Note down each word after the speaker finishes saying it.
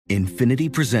Infinity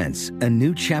presents a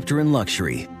new chapter in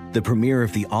luxury, the premiere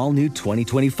of the all-new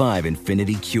 2025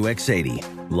 Infinity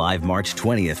QX80, live March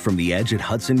 20th from the Edge at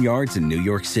Hudson Yards in New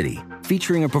York City,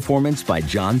 featuring a performance by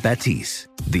John Batiste.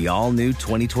 The all-new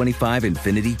 2025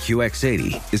 Infinity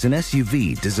QX80 is an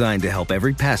SUV designed to help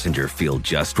every passenger feel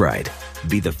just right.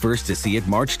 Be the first to see it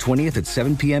March 20th at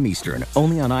 7 p.m. Eastern,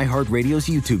 only on iHeartRadio's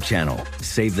YouTube channel.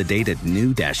 Save the date at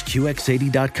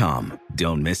new-QX80.com.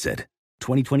 Don't miss it.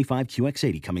 2025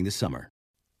 QX80 coming this summer.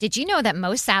 Did you know that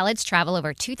most salads travel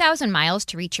over 2,000 miles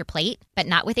to reach your plate? But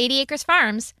not with 80 Acres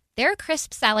Farms. Their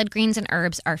crisp salad greens and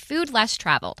herbs are food less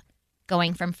traveled,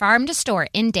 going from farm to store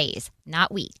in days,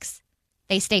 not weeks.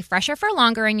 They stay fresher for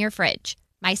longer in your fridge.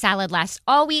 My salad lasts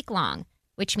all week long,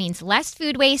 which means less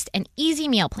food waste and easy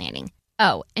meal planning.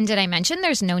 Oh, and did I mention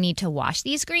there's no need to wash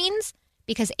these greens?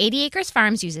 Because 80 Acres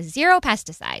Farms uses zero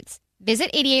pesticides.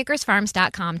 Visit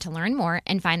 80acresfarms.com to learn more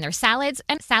and find their salads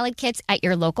and salad kits at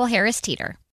your local Harris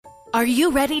Teeter. Are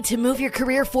you ready to move your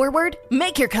career forward?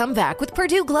 Make your comeback with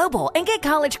Purdue Global and get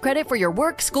college credit for your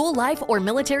work, school life, or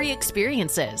military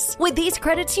experiences. With these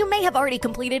credits, you may have already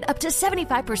completed up to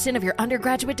 75% of your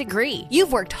undergraduate degree.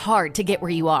 You've worked hard to get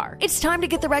where you are. It's time to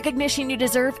get the recognition you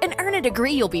deserve and earn a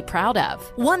degree you'll be proud of.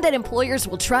 One that employers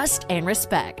will trust and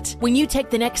respect. When you take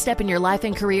the next step in your life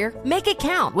and career, make it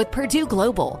count with Purdue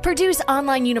Global, Purdue's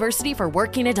online university for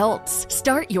working adults.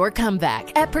 Start your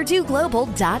comeback at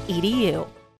purdueglobal.edu.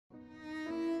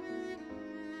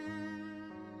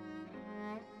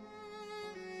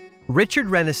 Richard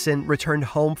Renison returned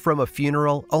home from a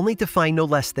funeral only to find no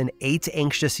less than 8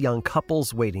 anxious young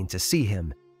couples waiting to see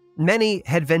him. Many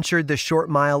had ventured the short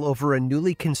mile over a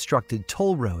newly constructed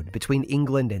toll road between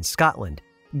England and Scotland,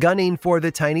 gunning for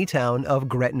the tiny town of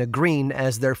Gretna Green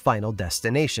as their final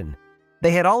destination.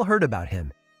 They had all heard about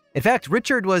him. In fact,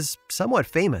 Richard was somewhat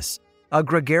famous, a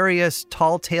gregarious,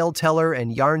 tall tale teller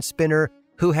and yarn spinner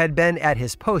who had been at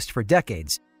his post for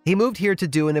decades. He moved here to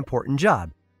do an important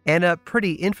job, and a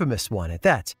pretty infamous one at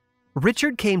that.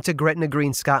 Richard came to Gretna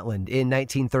Green, Scotland in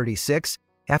 1936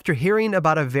 after hearing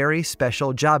about a very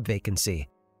special job vacancy.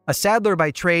 A saddler by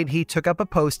trade, he took up a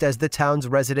post as the town's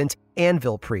resident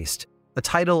anvil priest, a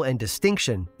title and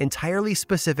distinction entirely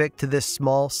specific to this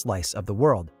small slice of the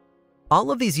world.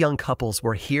 All of these young couples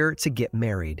were here to get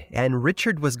married, and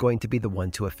Richard was going to be the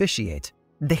one to officiate.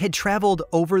 They had traveled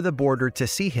over the border to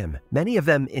see him, many of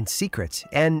them in secret,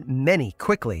 and many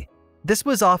quickly. This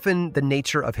was often the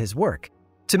nature of his work.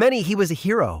 To many, he was a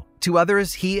hero. To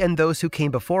others, he and those who came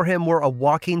before him were a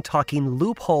walking, talking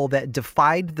loophole that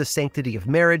defied the sanctity of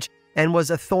marriage and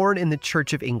was a thorn in the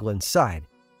Church of England's side.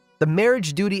 The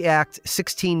Marriage Duty Act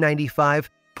 1695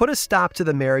 put a stop to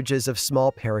the marriages of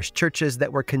small parish churches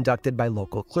that were conducted by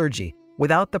local clergy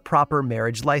without the proper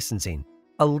marriage licensing.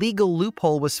 A legal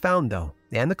loophole was found, though,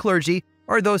 and the clergy,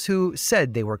 or those who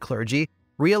said they were clergy,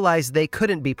 realized they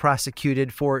couldn't be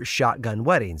prosecuted for shotgun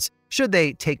weddings, should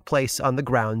they take place on the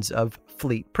grounds of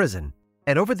Fleet Prison.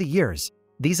 And over the years,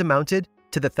 these amounted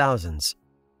to the thousands.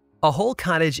 A whole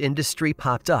cottage industry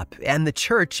popped up, and the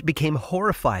church became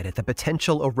horrified at the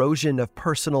potential erosion of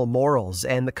personal morals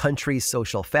and the country's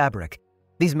social fabric.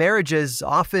 These marriages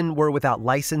often were without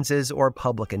licenses or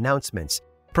public announcements,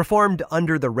 performed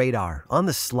under the radar, on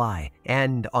the sly,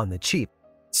 and on the cheap.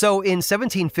 So in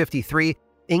 1753,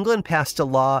 England passed a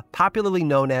law popularly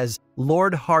known as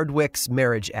Lord Hardwicke's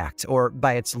Marriage Act, or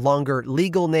by its longer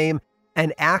legal name,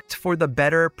 an Act for the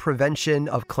Better Prevention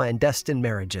of Clandestine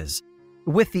Marriages.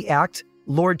 With the act,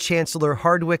 Lord Chancellor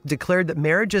Hardwicke declared that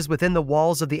marriages within the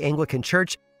walls of the Anglican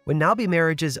Church would now be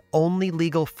marriage's only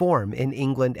legal form in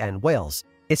England and Wales.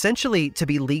 Essentially, to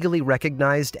be legally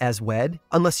recognized as wed,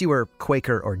 unless you were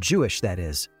Quaker or Jewish, that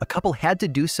is, a couple had to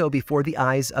do so before the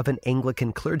eyes of an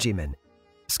Anglican clergyman.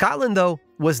 Scotland, though,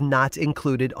 was not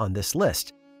included on this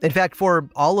list. In fact, for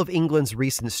all of England's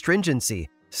recent stringency,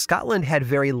 Scotland had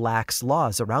very lax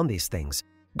laws around these things.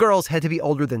 Girls had to be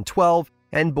older than 12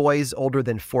 and boys older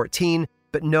than 14,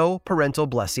 but no parental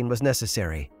blessing was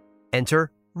necessary.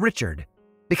 Enter Richard.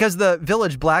 Because the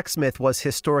village blacksmith was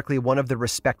historically one of the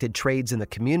respected trades in the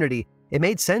community, it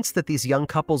made sense that these young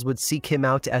couples would seek him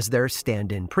out as their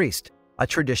stand-in priest. A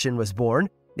tradition was born,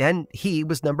 and he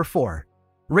was number 4.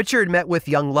 Richard met with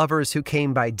young lovers who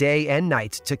came by day and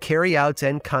night to carry out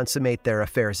and consummate their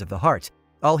affairs of the heart.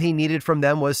 All he needed from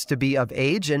them was to be of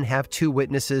age and have 2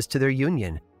 witnesses to their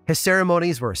union. His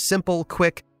ceremonies were simple,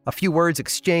 quick, a few words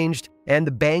exchanged, and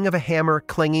the bang of a hammer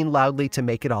clanging loudly to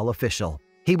make it all official.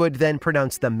 He would then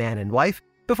pronounce them man and wife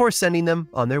before sending them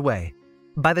on their way.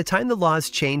 By the time the laws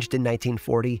changed in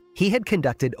 1940, he had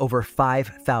conducted over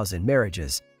 5,000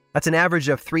 marriages. That's an average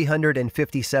of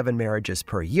 357 marriages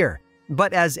per year.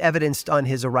 But as evidenced on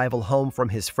his arrival home from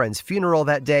his friend's funeral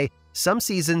that day, some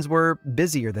seasons were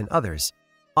busier than others.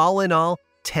 All in all,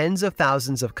 tens of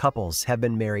thousands of couples have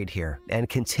been married here and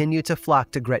continue to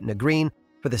flock to Gretna Green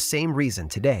for the same reason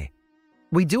today.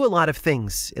 We do a lot of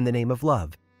things in the name of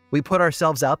love. We put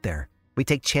ourselves out there, we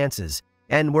take chances,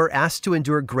 and we're asked to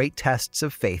endure great tests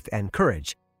of faith and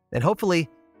courage. And hopefully,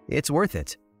 it's worth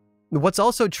it. What's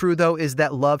also true, though, is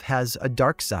that love has a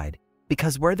dark side,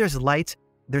 because where there's light,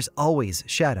 there's always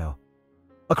shadow.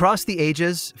 Across the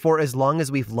ages, for as long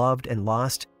as we've loved and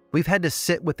lost, we've had to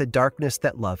sit with the darkness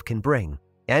that love can bring.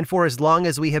 And for as long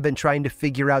as we have been trying to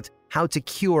figure out how to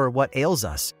cure what ails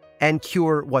us and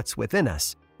cure what's within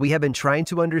us, we have been trying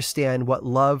to understand what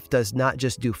love does not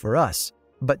just do for us,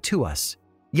 but to us.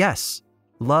 Yes,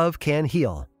 love can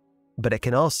heal, but it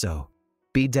can also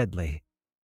be deadly.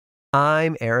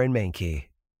 I'm Aaron Mahnke,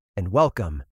 and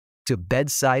welcome to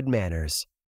Bedside Manners.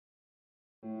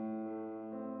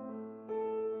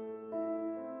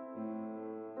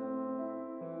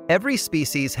 Every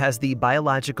species has the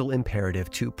biological imperative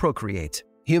to procreate.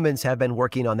 Humans have been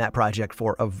working on that project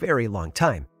for a very long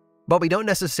time, but we don't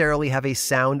necessarily have a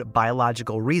sound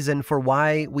biological reason for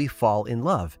why we fall in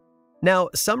love. Now,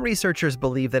 some researchers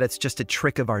believe that it's just a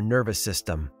trick of our nervous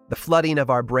system. The flooding of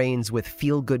our brains with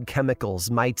feel-good chemicals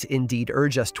might indeed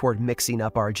urge us toward mixing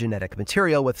up our genetic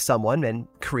material with someone and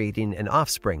creating an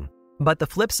offspring. But the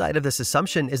flip side of this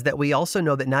assumption is that we also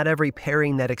know that not every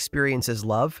pairing that experiences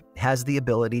love has the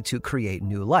ability to create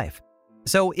new life.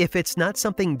 So if it's not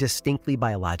something distinctly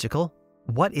biological,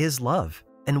 what is love?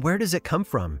 And where does it come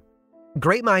from?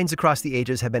 Great minds across the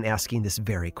ages have been asking this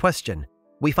very question.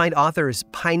 We find authors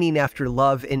pining after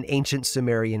love in ancient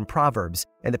Sumerian proverbs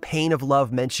and the pain of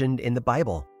love mentioned in the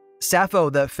Bible. Sappho,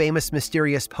 the famous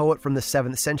mysterious poet from the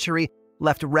 7th century,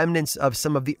 left remnants of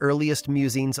some of the earliest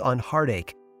musings on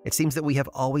heartache. It seems that we have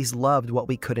always loved what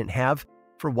we couldn't have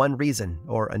for one reason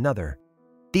or another.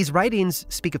 These writings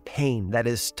speak of pain that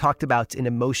is talked about in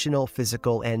emotional,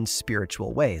 physical, and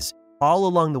spiritual ways. All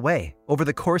along the way, over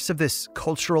the course of this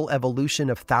cultural evolution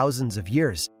of thousands of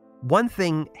years, one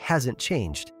thing hasn't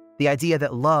changed: the idea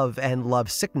that love and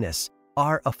love sickness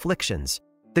are afflictions.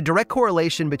 The direct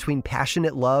correlation between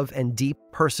passionate love and deep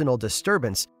personal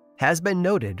disturbance has been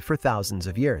noted for thousands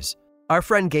of years. Our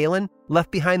friend Galen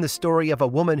left behind the story of a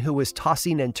woman who was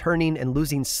tossing and turning and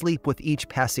losing sleep with each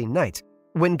passing night.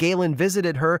 When Galen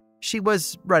visited her, she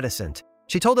was reticent.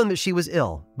 She told him that she was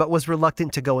ill, but was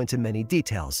reluctant to go into many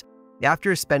details.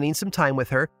 After spending some time with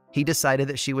her, he decided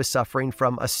that she was suffering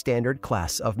from a standard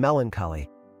class of melancholy.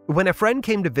 When a friend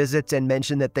came to visit and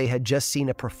mentioned that they had just seen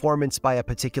a performance by a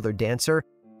particular dancer,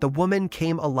 the woman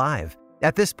came alive.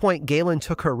 At this point, Galen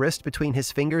took her wrist between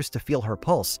his fingers to feel her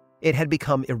pulse. It had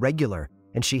become irregular,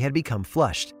 and she had become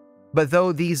flushed. But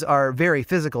though these are very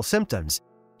physical symptoms,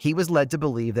 he was led to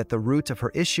believe that the root of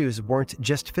her issues weren't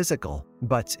just physical,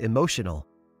 but emotional.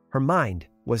 Her mind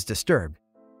was disturbed.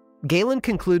 Galen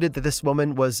concluded that this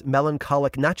woman was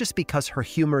melancholic not just because her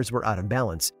humors were out of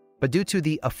balance, but due to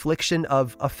the affliction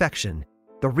of affection.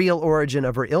 The real origin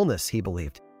of her illness, he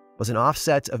believed, was an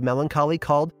offset of melancholy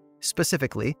called,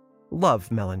 specifically,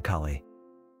 love melancholy.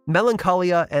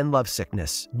 Melancholia and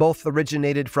lovesickness both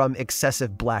originated from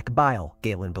excessive black bile,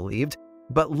 Galen believed,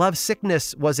 but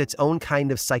lovesickness was its own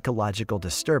kind of psychological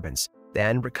disturbance,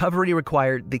 and recovery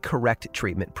required the correct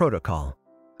treatment protocol.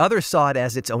 Others saw it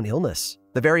as its own illness.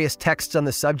 The various texts on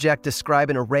the subject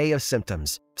describe an array of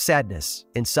symptoms: sadness,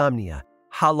 insomnia,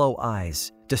 hollow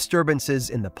eyes, disturbances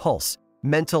in the pulse,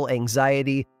 mental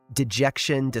anxiety,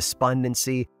 dejection,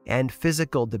 despondency, and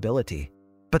physical debility.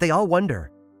 But they all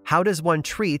wonder, how does one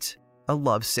treat a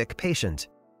lovesick patient?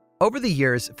 Over the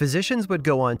years, physicians would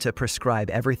go on to prescribe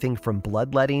everything from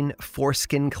bloodletting,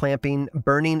 foreskin clamping,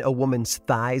 burning a woman's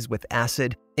thighs with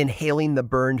acid, inhaling the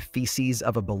burned feces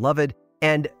of a beloved,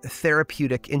 and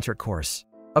therapeutic intercourse.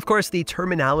 Of course, the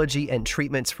terminology and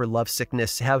treatments for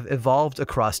lovesickness have evolved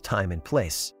across time and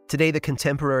place. Today, the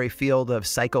contemporary field of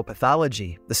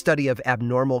psychopathology, the study of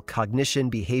abnormal cognition,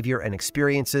 behavior, and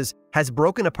experiences, has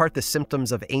broken apart the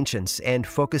symptoms of ancients and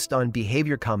focused on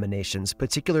behavior combinations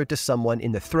particular to someone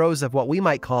in the throes of what we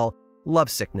might call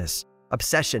lovesickness,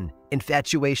 obsession,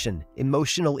 infatuation,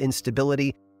 emotional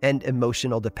instability, and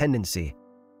emotional dependency.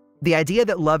 The idea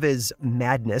that love is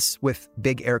madness, with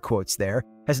big air quotes there,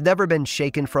 has never been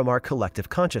shaken from our collective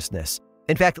consciousness.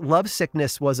 In fact,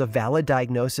 lovesickness was a valid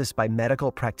diagnosis by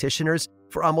medical practitioners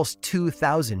for almost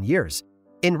 2,000 years.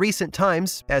 In recent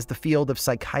times, as the field of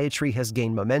psychiatry has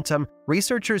gained momentum,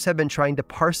 researchers have been trying to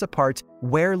parse apart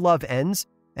where love ends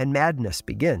and madness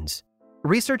begins.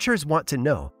 Researchers want to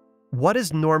know, what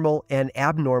is normal and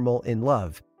abnormal in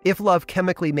love, If love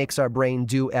chemically makes our brain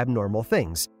do abnormal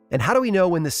things? And how do we know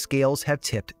when the scales have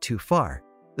tipped too far?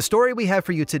 The story we have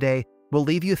for you today will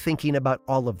leave you thinking about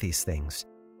all of these things.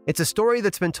 It's a story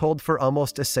that's been told for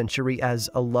almost a century as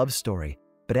a love story,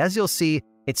 but as you'll see,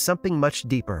 it's something much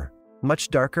deeper, much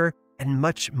darker, and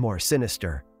much more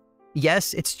sinister.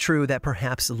 Yes, it's true that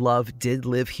perhaps love did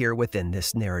live here within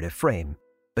this narrative frame,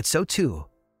 but so too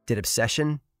did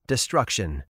obsession,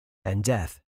 destruction, and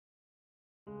death.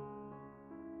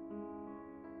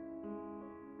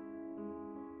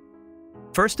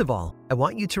 First of all, I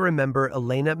want you to remember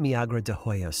Elena Miagra de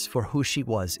Hoyos for who she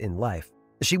was in life.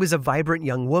 She was a vibrant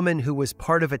young woman who was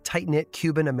part of a tight-knit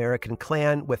Cuban-American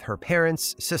clan with her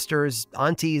parents, sisters,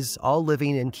 aunties, all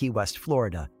living in Key West,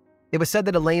 Florida. It was said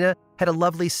that Elena had a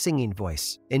lovely singing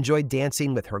voice, enjoyed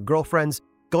dancing with her girlfriends,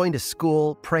 going to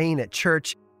school, praying at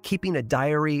church, keeping a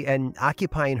diary, and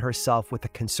occupying herself with the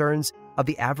concerns of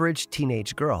the average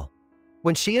teenage girl.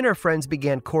 When she and her friends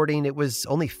began courting, it was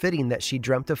only fitting that she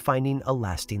dreamt of finding a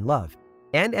lasting love.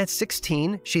 And at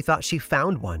 16, she thought she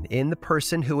found one in the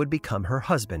person who would become her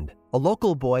husband, a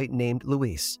local boy named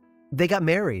Luis. They got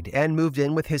married and moved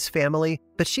in with his family,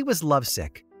 but she was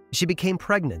lovesick. She became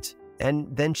pregnant,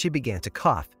 and then she began to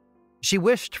cough. She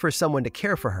wished for someone to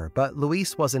care for her, but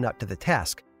Luis wasn't up to the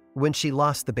task. When she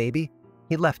lost the baby,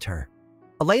 he left her.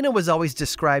 Elena was always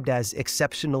described as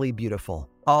exceptionally beautiful,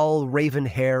 all raven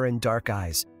hair and dark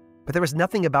eyes, but there was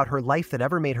nothing about her life that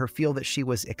ever made her feel that she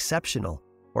was exceptional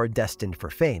or destined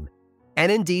for fame.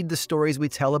 And indeed, the stories we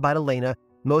tell about Elena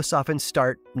most often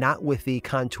start not with the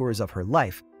contours of her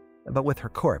life, but with her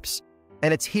corpse.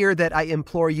 And it's here that I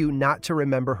implore you not to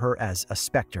remember her as a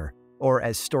specter, or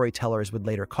as storytellers would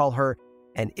later call her,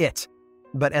 an it,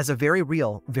 but as a very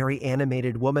real, very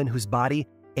animated woman whose body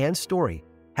and story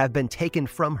have been taken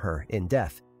from her in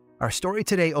death. Our story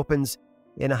today opens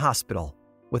in a hospital,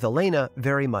 with Elena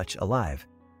very much alive.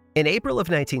 In April of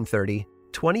 1930,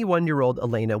 21-year-old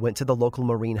Elena went to the local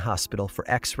Marine hospital for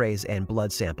x-rays and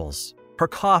blood samples. Her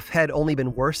cough had only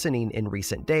been worsening in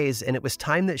recent days, and it was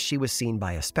time that she was seen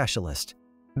by a specialist.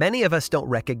 Many of us don't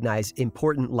recognize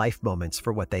important life moments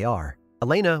for what they are.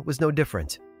 Elena was no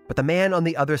different. But the man on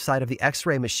the other side of the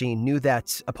x-ray machine knew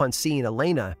that, upon seeing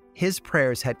Elena, his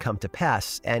prayers had come to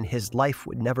pass and his life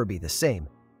would never be the same.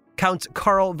 Count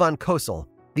Karl von Kossel,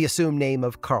 the assumed name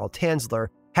of Karl Tanzler,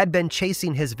 had been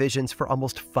chasing his visions for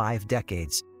almost 5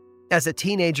 decades. As a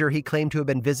teenager, he claimed to have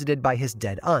been visited by his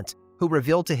dead aunt, who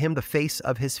revealed to him the face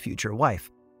of his future wife.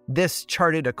 This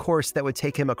charted a course that would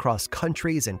take him across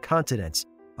countries and continents,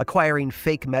 acquiring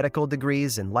fake medical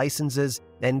degrees and licenses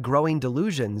and growing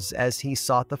delusions as he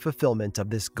sought the fulfillment of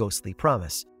this ghostly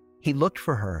promise. He looked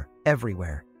for her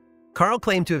everywhere. Karl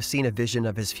claimed to have seen a vision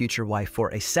of his future wife for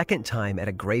a second time at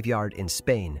a graveyard in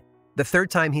Spain. The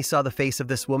third time he saw the face of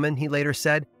this woman, he later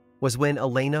said, was when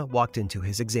Elena walked into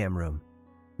his exam room.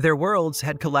 Their worlds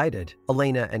had collided,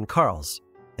 Elena and Karl's,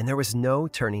 and there was no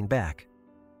turning back.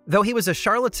 Though he was a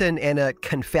charlatan and a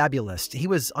confabulist, he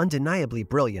was undeniably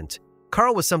brilliant.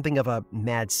 Karl was something of a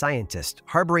mad scientist,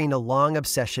 harboring a long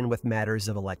obsession with matters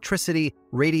of electricity,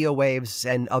 radio waves,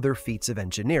 and other feats of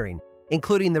engineering,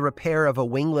 including the repair of a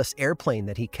wingless airplane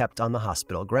that he kept on the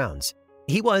hospital grounds.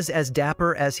 He was as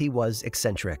dapper as he was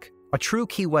eccentric, a true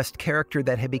Key West character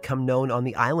that had become known on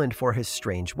the island for his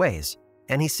strange ways,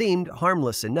 and he seemed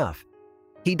harmless enough.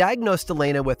 He diagnosed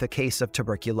Elena with a case of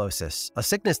tuberculosis, a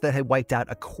sickness that had wiped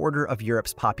out a quarter of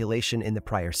Europe's population in the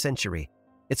prior century.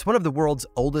 It's one of the world's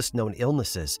oldest known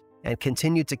illnesses and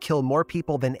continued to kill more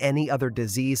people than any other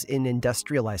disease in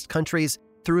industrialized countries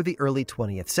through the early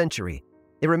 20th century.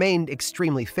 It remained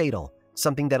extremely fatal,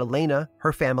 something that Elena,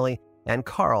 her family, and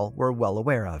Karl were well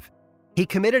aware of. He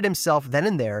committed himself then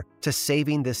and there to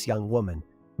saving this young woman.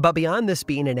 But beyond this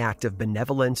being an act of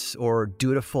benevolence or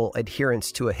dutiful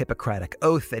adherence to a Hippocratic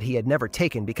oath that he had never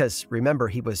taken because, remember,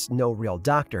 he was no real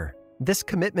doctor, this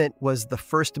commitment was the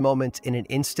first moment in an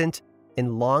instant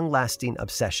and long-lasting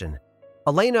obsession.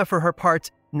 Elena, for her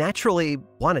part, naturally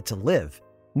wanted to live.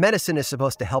 Medicine is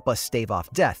supposed to help us stave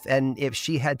off death, and if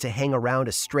she had to hang around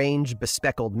a strange,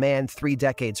 bespectacled man 3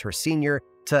 decades her senior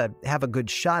to have a good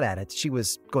shot at it, she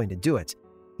was going to do it.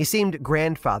 He seemed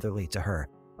grandfatherly to her,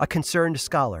 a concerned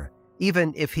scholar,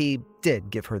 even if he did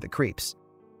give her the creeps.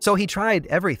 So he tried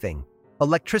everything: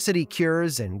 electricity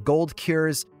cures and gold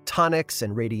cures, tonics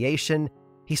and radiation.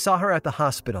 He saw her at the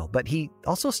hospital, but he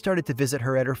also started to visit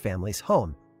her at her family's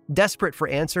home. Desperate for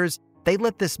answers, they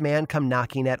let this man come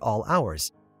knocking at all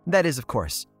hours. That is, of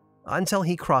course, until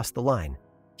he crossed the line.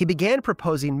 He began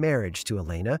proposing marriage to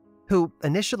Elena, who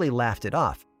initially laughed it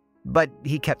off. But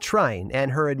he kept trying,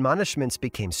 and her admonishments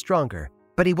became stronger.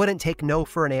 But he wouldn't take no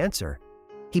for an answer.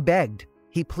 He begged,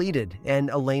 He pleaded, and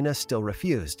Elena still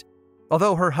refused.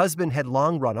 Although her husband had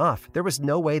long run off, there was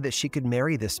no way that she could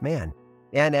marry this man.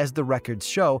 And as the records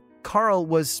show, Carl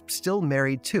was still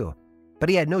married too, but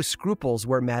he had no scruples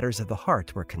where matters of the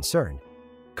heart were concerned.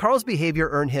 Carl's behavior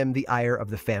earned him the ire of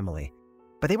the family,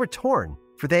 but they were torn,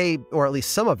 for they, or at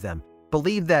least some of them,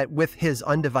 believed that with his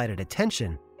undivided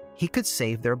attention, he could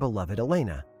save their beloved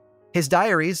Elena. His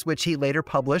diaries, which he later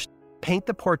published, paint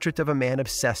the portrait of a man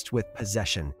obsessed with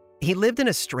possession. He lived in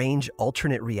a strange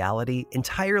alternate reality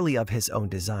entirely of his own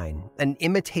design, an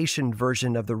imitation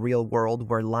version of the real world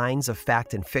where lines of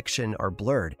fact and fiction are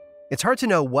blurred. It's hard to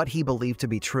know what he believed to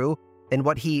be true and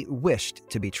what he wished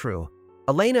to be true.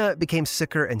 Elena became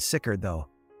sicker and sicker, though.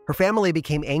 Her family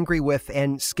became angry with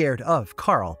and scared of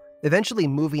Carl, eventually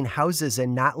moving houses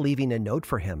and not leaving a note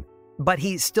for him. But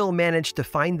he still managed to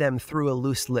find them through a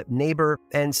loose-lipped neighbor,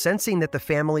 and sensing that the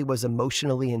family was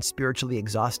emotionally and spiritually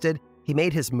exhausted, he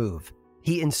made his move.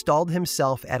 He installed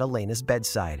himself at Elena's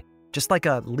bedside, just like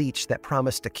a leech that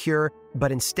promised a cure,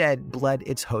 but instead bled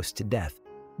its host to death.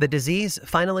 The disease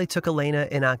finally took Elena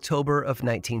in October of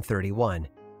 1931.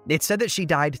 It's said that she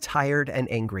died tired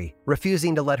and angry,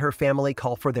 refusing to let her family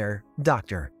call for their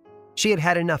doctor. She had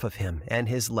had enough of him and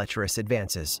his lecherous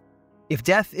advances. If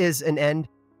death is an end,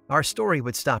 our story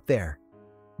would stop there.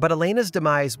 But Elena's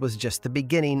demise was just the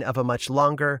beginning of a much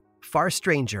longer, far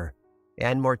stranger,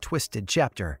 and more twisted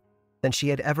chapter than she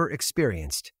had ever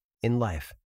experienced in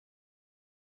life.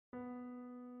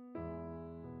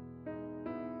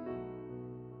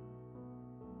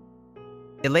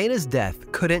 Elena's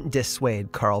death couldn't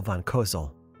dissuade Carl von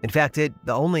Kozel. In fact, it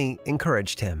only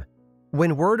encouraged him.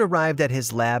 When word arrived at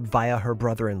his lab via her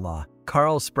brother-in-law,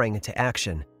 Carl sprang into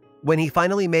action. When he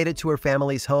finally made it to her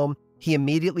family's home, he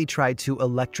immediately tried to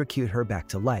electrocute her back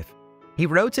to life. He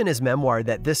wrote in his memoir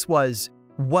that this was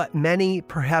what many,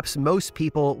 perhaps most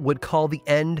people, would call the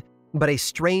end, but a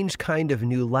strange kind of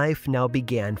new life now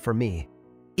began for me.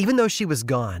 Even though she was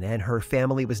gone and her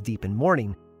family was deep in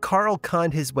mourning, Carl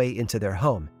conned his way into their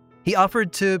home. He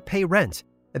offered to pay rent.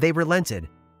 They relented,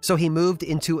 so he moved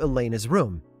into Elena's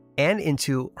room and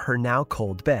into her now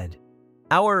cold bed.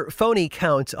 Our phony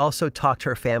count also talked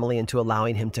her family into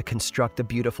allowing him to construct a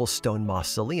beautiful stone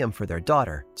mausoleum for their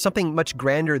daughter, something much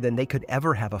grander than they could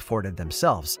ever have afforded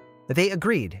themselves. They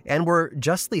agreed and were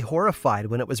justly horrified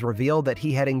when it was revealed that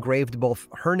he had engraved both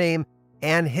her name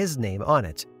and his name on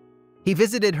it. He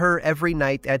visited her every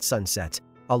night at sunset,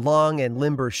 a long and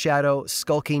limber shadow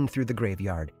skulking through the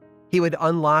graveyard. He would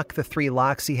unlock the 3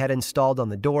 locks he had installed on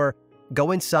the door,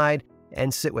 go inside,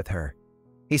 and sit with her.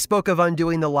 He spoke of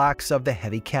undoing the locks of the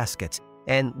heavy casket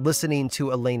and listening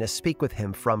to Elena speak with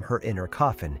him from her inner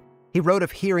coffin. He wrote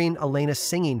of hearing Elena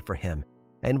singing for him,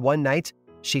 and one night,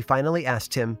 she finally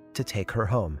asked him to take her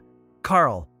home.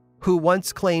 Carl, who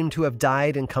once claimed to have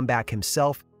died and come back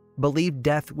himself, believed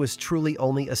death was truly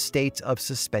only a state of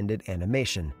suspended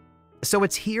animation. So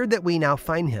it's here that we now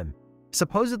find him,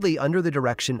 supposedly under the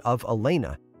direction of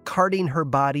Elena, carting her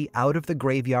body out of the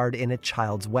graveyard in a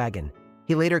child's wagon.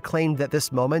 He later claimed that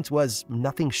this moment was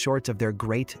nothing short of their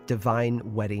great divine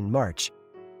wedding march.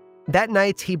 That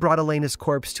night, he brought Elena's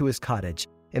corpse to his cottage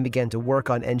and began to work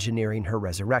on engineering her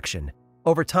resurrection.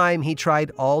 Over time, he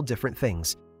tried all different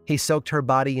things. He soaked her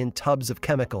body in tubs of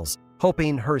chemicals,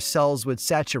 hoping her cells would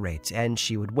saturate and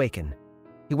she would waken.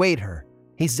 He weighed her.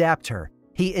 He zapped her.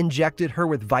 He injected her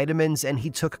with vitamins, and he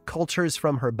took cultures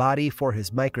from her body for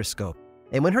his microscope.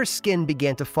 And when her skin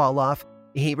began to fall off,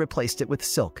 he replaced it with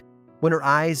silk. When her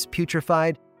eyes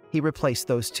putrefied, he replaced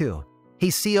those too. He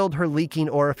sealed her leaking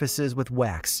orifices with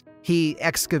wax. He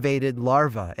excavated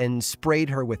larvae and sprayed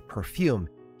her with perfume.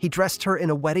 He dressed her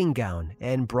in a wedding gown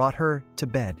and brought her to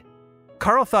bed.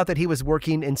 Carl thought that he was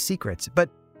working in secret, but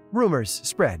rumors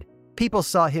spread. People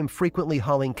saw him frequently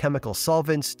hauling chemical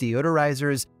solvents,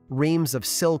 deodorizers, reams of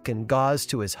silk and gauze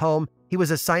to his home. He was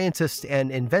a scientist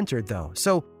and inventor, though,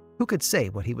 so who could say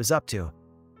what he was up to?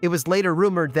 It was later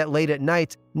rumored that late at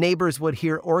night, neighbors would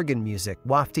hear organ music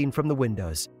wafting from the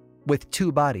windows, with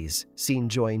 2 bodies seen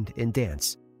joined in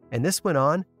dance. And this went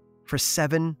on for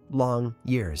 7 long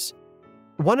years.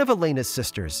 One of Elena's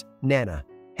sisters, Nana,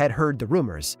 had heard the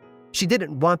rumors. She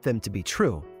didn't want them to be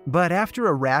true, but after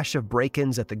a rash of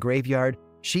break-ins at the graveyard,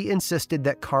 she insisted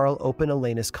that Carl open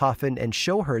Elena's coffin and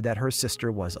show her that her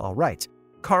sister was all right.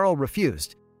 Carl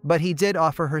refused, but he did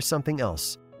offer her something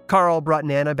else. Carl brought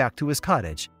Nana back to his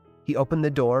cottage. He opened the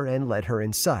door and led her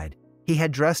inside. He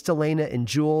had dressed Elena in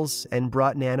jewels and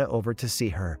brought Nana over to see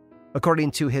her.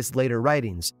 According to his later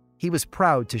writings, he was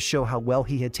proud to show how well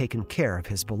he had taken care of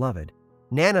his beloved.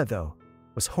 Nana, though,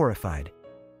 was horrified.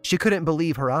 She couldn't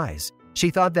believe her eyes. She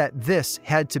thought that this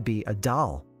had to be a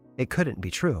doll. It couldn't be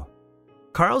true.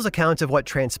 Carl's account of what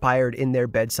transpired in their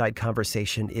bedside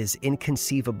conversation is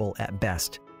inconceivable at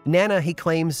best. Nana, he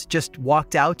claims, just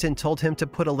walked out and told him to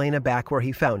put Elena back where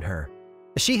he found her.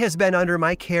 "She has been under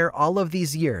my care all of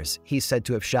these years," he's said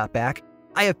to have shot back.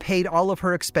 "I have paid all of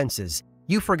her expenses.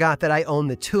 You forgot that I own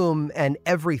the tomb and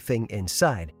everything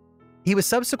inside." He was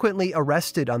subsequently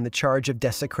arrested on the charge of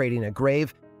desecrating a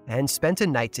grave and spent a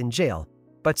night in jail.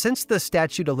 But since the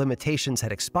statute of limitations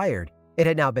had expired, it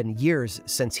had now been years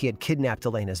since he had kidnapped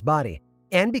Elena's body.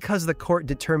 And because the court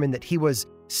determined that he was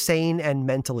sane and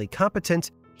mentally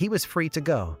competent, he was free to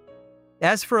go.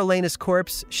 As for Elena's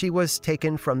corpse, she was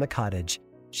taken from the cottage.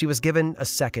 She was given a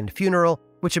second funeral,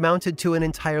 which amounted to an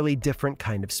entirely different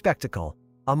kind of spectacle.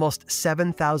 Almost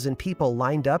 7,000 people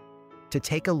lined up to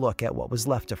take a look at what was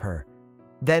left of her.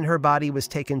 Then her body was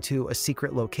taken to a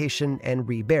secret location and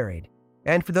reburied.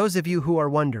 And for those of you who are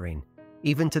wondering,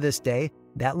 even to this day,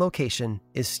 that location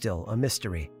is still a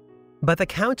mystery. But the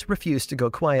Count refused to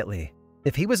go quietly.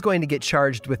 If he was going to get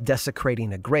charged with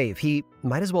desecrating a grave, he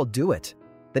might as well do it.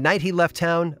 The night he left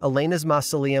town, Elena's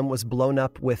mausoleum was blown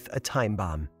up with a time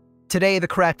bomb. Today, the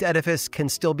cracked edifice can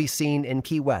still be seen in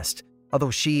Key West, although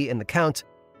she and the Count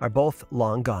are both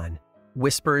long gone.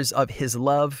 Whispers of his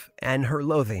love and her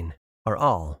loathing are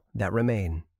all that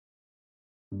remain.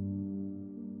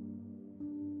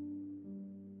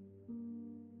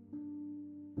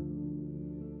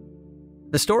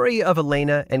 The story of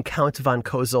Elena and Count von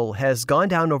Cosel has gone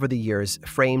down over the years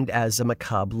framed as a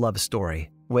macabre love story,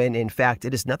 when in fact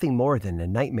it is nothing more than a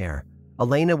nightmare.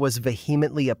 Elena was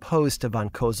vehemently opposed to von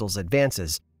Kosel's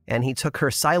advances, and he took her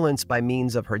silence by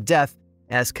means of her death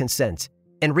as consent.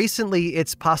 And recently,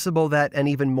 it's possible that an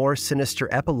even more sinister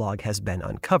epilogue has been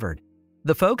uncovered.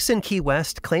 The folks in Key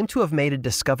West claim to have made a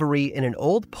discovery in an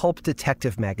old pulp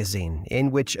detective magazine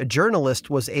in which a journalist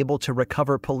was able to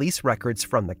recover police records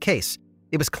from the case.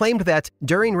 It was claimed that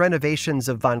during renovations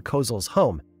of von Kosel's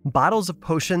home, bottles of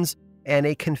potions and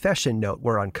a confession note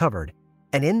were uncovered.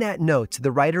 And in that note,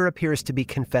 the writer appears to be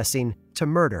confessing to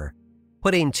murder.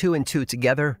 Putting two and two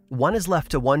together, one is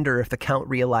left to wonder if the Count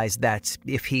realized that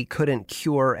if he couldn't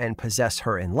cure and possess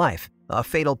her in life, a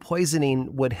fatal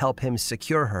poisoning would help him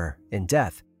secure her in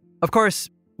death. Of course,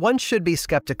 one should be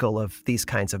skeptical of these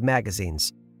kinds of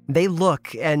magazines. They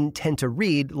look and tend to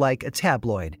read like a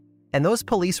tabloid. And those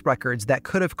police records that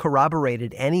could have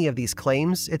corroborated any of these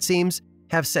claims, it seems,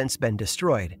 have since been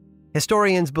destroyed.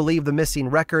 Historians believe the missing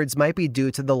records might be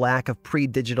due to the lack of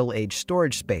pre-digital age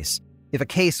storage space. If a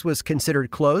case was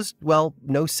considered closed, well,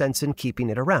 no sense in keeping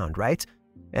it around, right?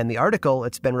 And the article,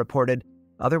 it's been reported,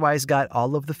 otherwise got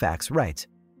all of the facts right.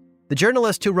 The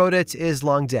journalist who wrote it is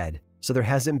long dead, so there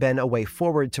hasn't been a way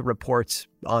forward to report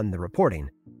on the reporting.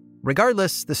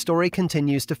 Regardless, the story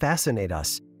continues to fascinate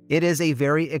us. It is a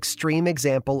very extreme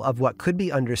example of what could be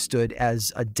understood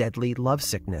as a deadly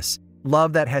lovesickness.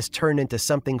 Love that has turned into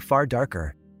something far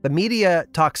darker. The media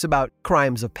talks about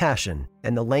crimes of passion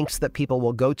and the lengths that people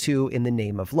will go to in the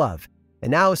name of love.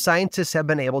 And now scientists have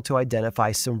been able to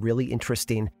identify some really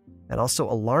interesting and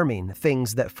also alarming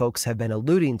things that folks have been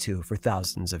alluding to for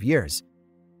thousands of years.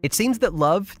 It seems that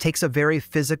love takes a very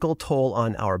physical toll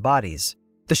on our bodies.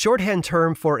 The shorthand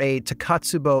term for a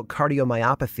Takotsubo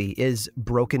cardiomyopathy is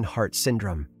broken heart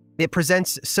syndrome. It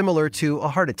presents similar to a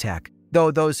heart attack,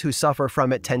 though those who suffer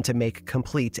from it tend to make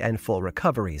complete and full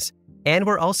recoveries. And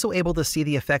we're also able to see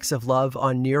the effects of love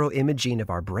on neuroimaging of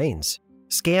our brains.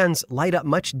 Scans light up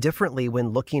much differently when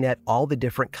looking at all the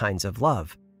different kinds of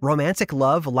love. Romantic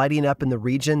love lighting up in the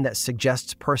region that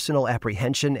suggests personal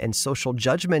apprehension and social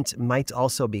judgment might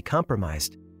also be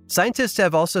compromised. Scientists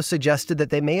have also suggested that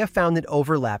they may have found an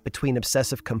overlap between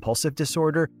obsessive-compulsive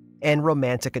disorder and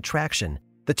romantic attraction.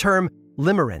 The term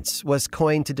limerence was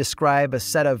coined to describe a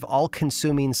set of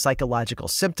all-consuming psychological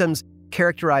symptoms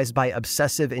characterized by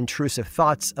obsessive, intrusive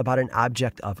thoughts about an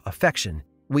object of affection.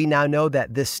 We now know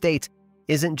that this state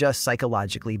isn't just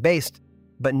psychologically based,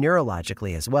 but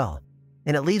neurologically as well.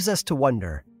 And it leaves us to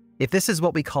wonder, if this is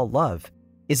what we call love,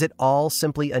 is it all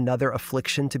simply another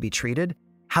affliction to be treated?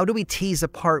 How do we tease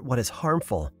apart what is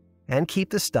harmful and keep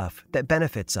the stuff that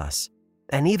benefits us?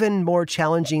 And even more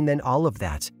challenging than all of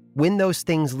that, when those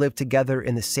things live together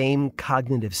in the same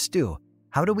cognitive stew,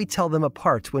 how do we tell them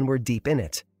apart when we're deep in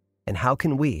it? And how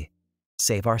can we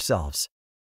save ourselves?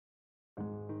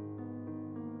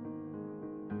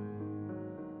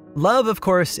 Love, of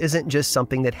course, isn't just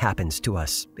something that happens to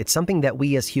us. It's something that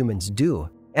we as humans do.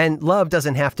 And love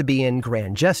doesn't have to be in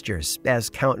grand gestures, as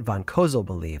Count von Cosel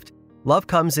believed. Love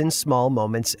comes in small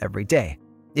moments every day.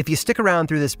 If you stick around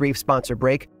through this brief sponsor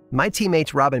break, my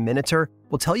teammate Robin Miniter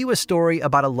will tell you a story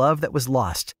about a love that was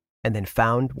lost and then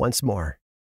found once more.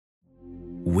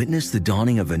 Witness the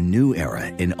dawning of a new era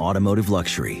in automotive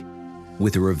luxury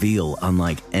with a reveal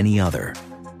unlike any other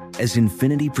as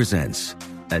Infiniti presents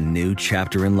a new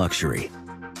chapter in luxury,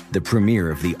 the premiere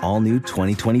of the all-new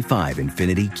 2025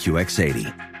 Infiniti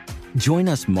QX80. Join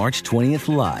us March 20th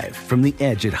live from the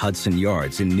Edge at Hudson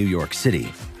Yards in New York City,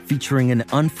 featuring an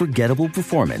unforgettable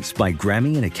performance by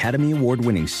Grammy and Academy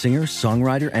Award-winning singer,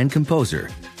 songwriter, and composer,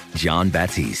 Jon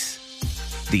Batiste.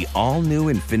 The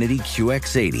all-new Infiniti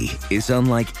QX80 is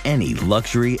unlike any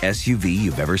luxury SUV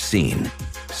you've ever seen.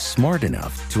 Smart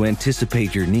enough to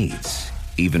anticipate your needs,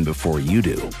 even before you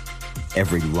do.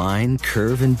 Every line,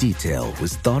 curve, and detail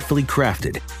was thoughtfully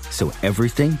crafted, so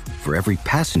everything for every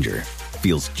passenger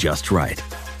feels just right.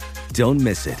 Don't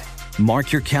miss it.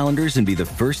 Mark your calendars and be the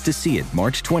first to see it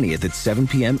March 20th at 7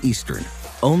 p.m. Eastern,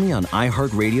 only on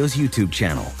iHeartRadio's YouTube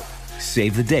channel.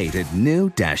 Save the date at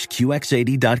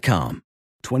new-QX80.com.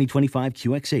 2025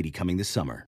 QX80 coming this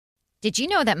summer. Did you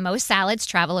know that most salads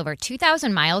travel over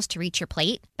 2,000 miles to reach your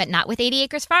plate? But not with 80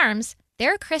 Acres Farms.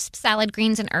 Their crisp salad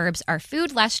greens and herbs are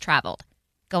food less traveled,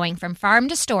 going from farm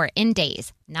to store in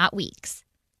days, not weeks.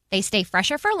 They stay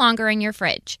fresher for longer in your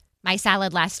fridge. My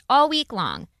salad lasts all week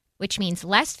long, which means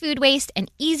less food waste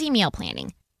and easy meal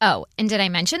planning. Oh, and did I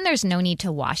mention there's no need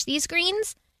to wash these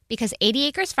greens? Because 80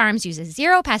 Acres Farms uses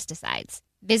 0 pesticides.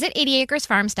 Visit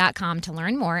 80acresfarms.com to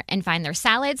learn more and find their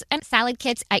salads and salad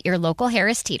kits at your local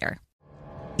Harris Teeter.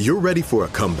 You're ready for a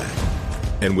comeback.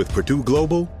 And with Purdue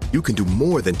Global, you can do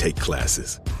more than take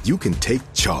classes. You can take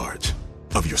charge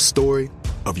of your story,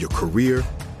 of your career,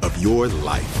 of your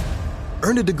life.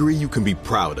 Earn a degree you can be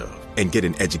proud of and get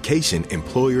an education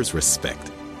employers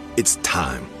respect. It's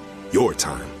time, your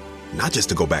time, not just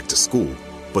to go back to school,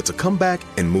 but to come back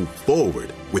and move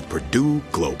forward with Purdue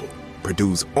Global,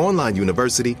 Purdue's online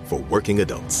university for working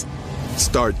adults.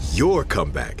 Start your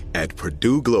comeback at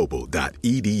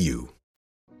purdueglobal.edu.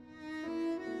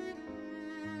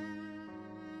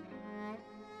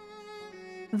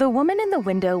 The woman in the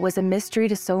window was a mystery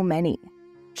to so many.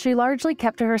 She largely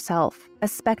kept to herself, a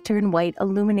specter in white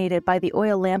illuminated by the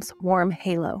oil lamp's warm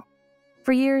halo.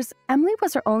 For years, Emily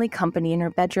was her only company in her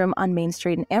bedroom on Main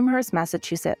Street in Amherst,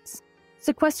 Massachusetts.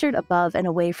 Sequestered above and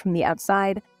away from the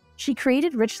outside, she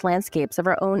created rich landscapes of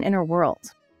her own inner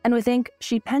world, and with ink,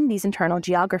 she penned these internal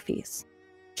geographies.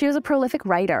 She was a prolific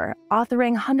writer,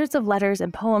 authoring hundreds of letters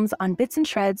and poems on bits and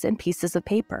shreds and pieces of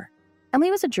paper.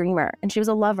 Emily was a dreamer, and she was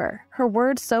a lover, her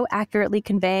words so accurately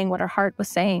conveying what her heart was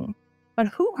saying. But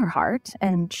who her heart,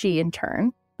 and she in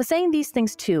turn, was saying these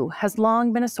things to has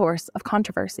long been a source of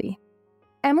controversy.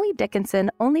 Emily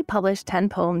Dickinson only published 10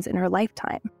 poems in her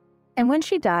lifetime, and when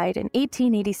she died in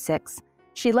 1886,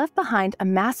 she left behind a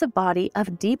massive body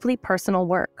of deeply personal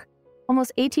work,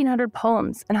 almost 1,800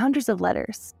 poems and hundreds of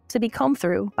letters, to be combed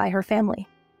through by her family.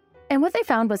 And what they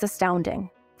found was astounding,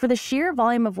 for the sheer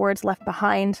volume of words left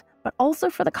behind, but also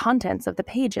for the contents of the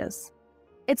pages.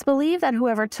 It's believed that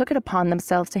whoever took it upon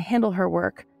themselves to handle her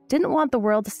work didn't want the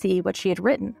world to see what she had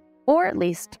written, or at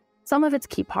least some of its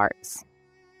key parts.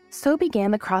 So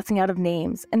began the crossing out of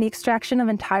names and the extraction of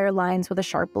entire lines with a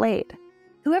sharp blade.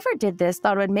 Whoever did this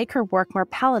thought it would make her work more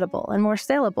palatable and more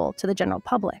saleable to the general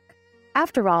public.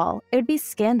 After all, it would be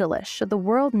scandalous should the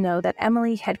world know that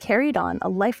Emily had carried on a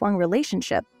lifelong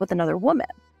relationship with another woman,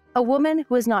 a woman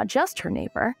who was not just her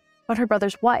neighbor, but her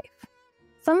brother's wife.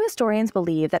 Some historians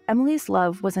believe that Emily's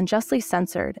love was unjustly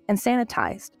censored and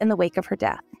sanitized in the wake of her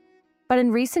death. But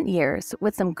in recent years,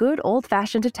 with some good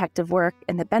old-fashioned detective work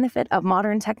and the benefit of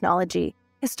modern technology,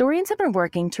 historians have been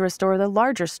working to restore the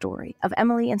larger story of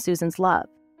Emily and Susan's love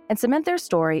and cement their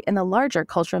story in the larger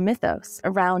cultural mythos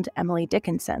around Emily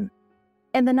Dickinson.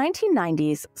 In the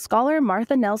 1990s, scholar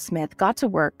Martha Nell Smith got to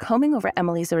work combing over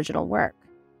Emily's original work.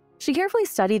 She carefully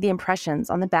studied the impressions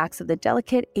on the backs of the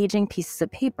delicate, aging pieces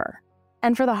of paper.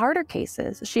 And for the harder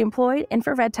cases, she employed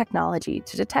infrared technology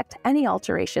to detect any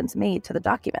alterations made to the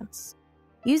documents.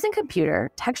 Using computer,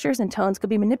 textures and tones could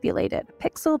be manipulated,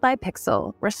 pixel by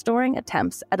pixel, restoring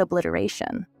attempts at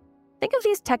obliteration. Think of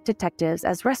these tech detectives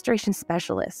as restoration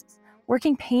specialists,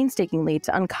 working painstakingly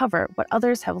to uncover what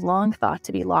others have long thought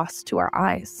to be lost to our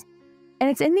eyes. And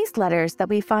it's in these letters that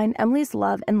we find Emily's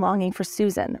love and longing for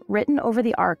Susan, written over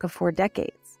the arc of 4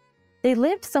 decades. They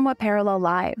lived somewhat parallel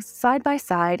lives, side by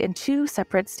side in 2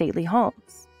 separate stately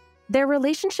homes. Their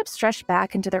relationship stretched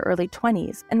back into their early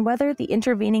 20s and weathered the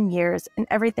intervening years and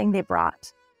everything they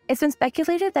brought. It's been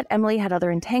speculated that Emily had other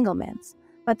entanglements,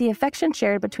 but the affection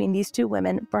shared between these 2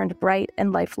 women burned bright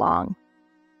and lifelong.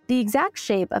 The exact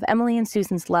shape of Emily and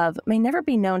Susan's love may never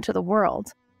be known to the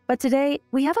world, but today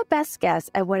we have a best guess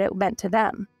at what it meant to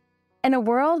them. In a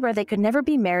world where they could never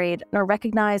be married nor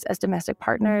recognized as domestic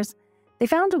partners, They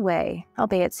found a way,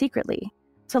 albeit secretly,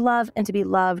 to love and to be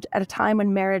loved at a time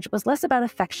when marriage was less about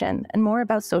affection and more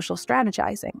about social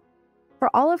strategizing. For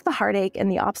all of the heartache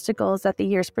and the obstacles that the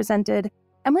years presented,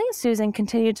 Emily and Susan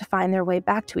continued to find their way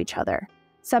back to each other,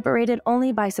 separated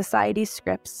only by society's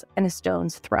scripts and a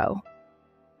stone's throw.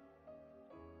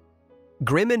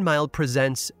 Grim and Mild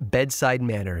presents Bedside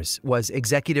Manners was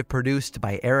executive produced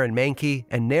by Aaron Mahnke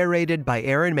and narrated by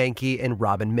Aaron Mahnke and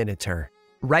Robin Miniter.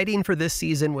 Writing for this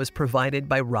season was provided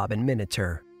by Robin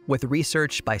Miniter, with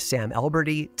research by Sam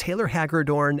Alberti, Taylor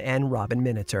Hagerdorn, and Robin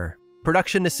Miniter.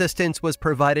 Production assistance was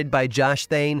provided by Josh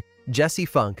Thane, Jesse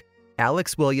Funk,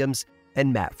 Alex Williams,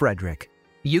 and Matt Frederick.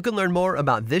 You can learn more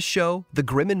about this show, the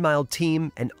Grim and Mild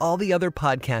team, and all the other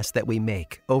podcasts that we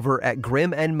make over at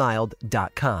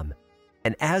grimandmild.com.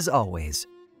 And as always,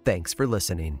 thanks for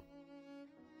listening.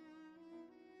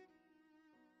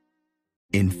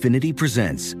 Infiniti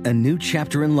presents a new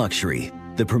chapter in luxury,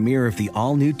 the premiere of the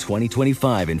all-new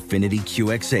 2025 Infiniti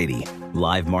QX80,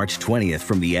 live March 20th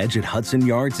from the Edge at Hudson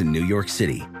Yards in New York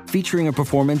City, featuring a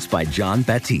performance by John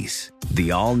Batiste.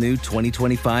 The all-new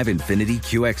 2025 Infiniti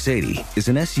QX80 is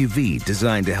an SUV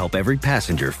designed to help every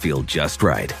passenger feel just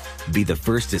right. Be the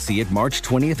first to see it March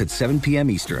 20th at 7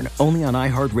 p.m. Eastern, only on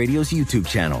iHeartRadio's YouTube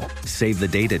channel. Save the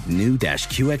date at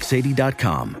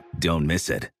new-QX80.com. Don't miss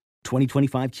it.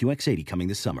 2025 QX80 coming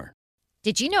this summer.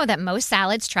 Did you know that most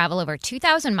salads travel over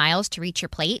 2,000 miles to reach your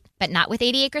plate? But not with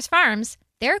 80 Acres Farms.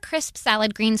 Their crisp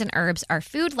salad greens and herbs are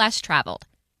food less traveled,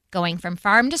 going from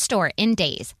farm to store in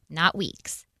days, not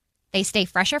weeks. They stay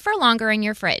fresher for longer in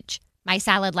your fridge. My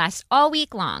salad lasts all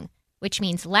week long, which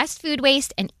means less food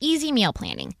waste and easy meal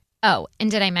planning. Oh,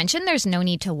 and did I mention there's no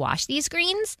need to wash these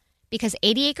greens? Because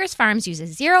 80 Acres Farms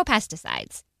uses 0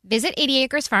 pesticides. Visit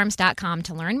 80acresfarms.com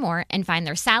to learn more and find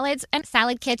their salads and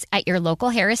salad kits at your local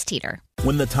Harris Teeter.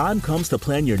 When the time comes to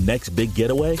plan your next big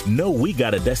getaway, know we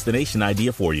got a destination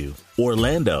idea for you.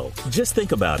 Orlando. Just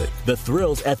think about it. The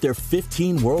thrills at their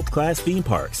 15 world-class theme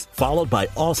parks, followed by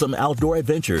awesome outdoor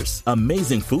adventures,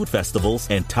 amazing food festivals,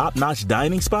 and top-notch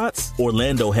dining spots.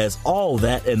 Orlando has all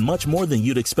that and much more than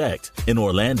you'd expect. In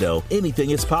Orlando,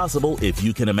 anything is possible if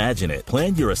you can imagine it.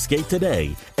 Plan your escape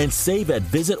today and save at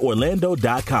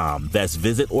visitorlando.com. That's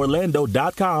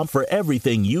visitorlando.com for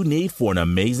everything you need for an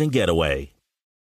amazing getaway.